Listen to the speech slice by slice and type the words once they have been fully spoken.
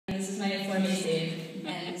my floor may save,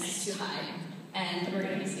 and it's too high. And we're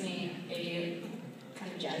going to be singing a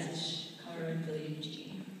kind of jazzish cover of Billie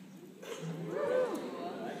Jean.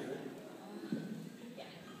 Yeah.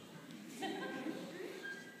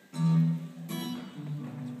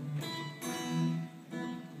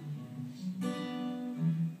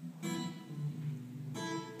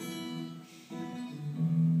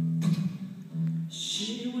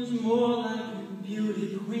 She was more like a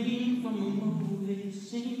beauty queen from a movie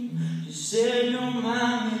scene. She said, "Don't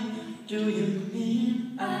mind me, do you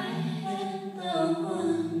mean I am the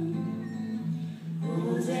one who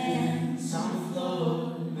will dance on the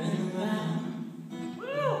floor and around?"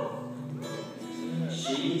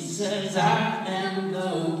 She says, "I am the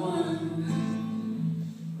one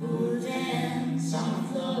who will dance on the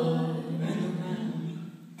floor and around."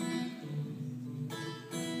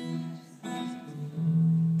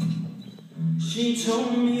 She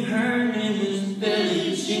told me her name was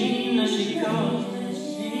Billie Jean, as she calls me.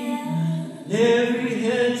 Every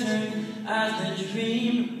head turned as the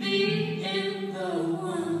dream of being the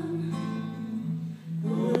one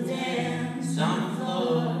who will dance on the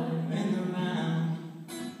floor and around.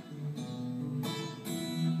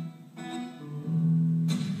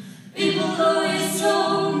 People always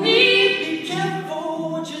told me, be careful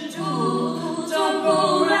what you do. Don't go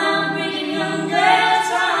around breaking young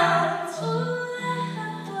girls' hearts.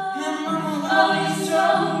 And Mama always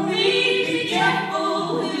told me, be careful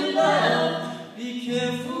who you love. Be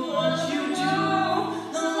careful what you do.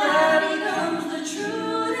 The lie becomes the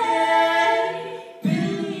truth. Hey,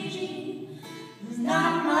 Billie Jean is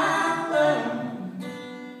not my love.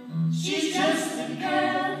 She's just a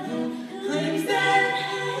girl who claims that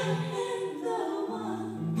I am the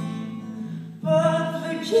one. But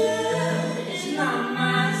the kid is not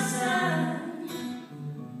my son.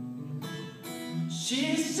 She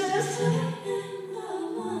says I am the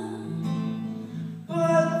one.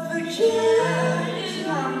 But the kid is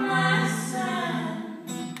not my son.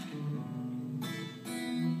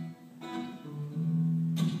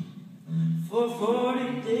 For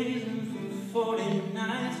 40 days and for 40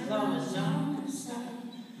 nights, love is on her side.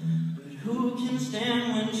 But who can stand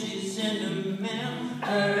when she's in the mail?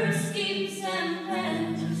 Her schemes and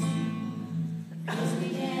plans. 'Cause we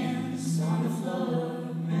dance on the floor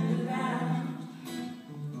and around.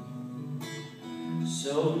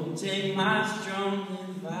 So take my strong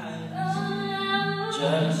advice.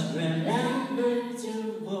 Just remember to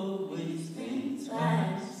always think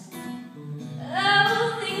twice.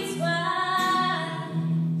 Oh, think twice.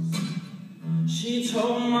 She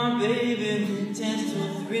told my baby we danced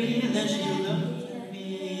till 3, then she looked at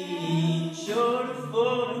me. Showed her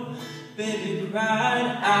photo, baby cried,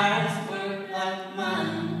 eyes were like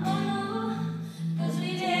mine. Oh no, 'cause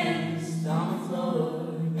we danced on the floor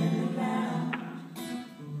and around.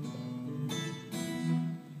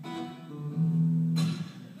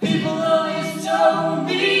 People always told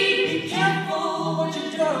me, be careful what you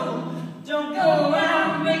do. Don't go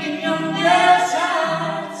around breaking young girls'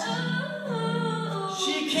 hearts.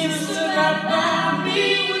 She came and stood right by me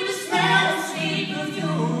with the smell of sweet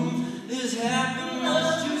perfume. This happened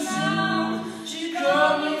much too soon. She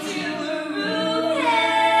called me to her room.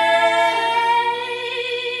 Hey,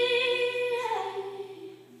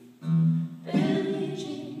 Billie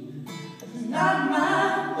Jean is not my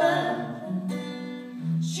love.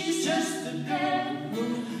 She's just a girl who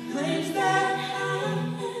claims that I am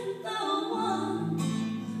the one.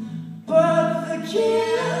 But the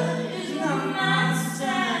kid is not my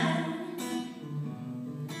son.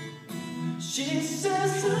 She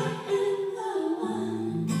says I am the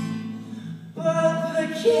one. But the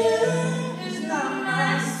kid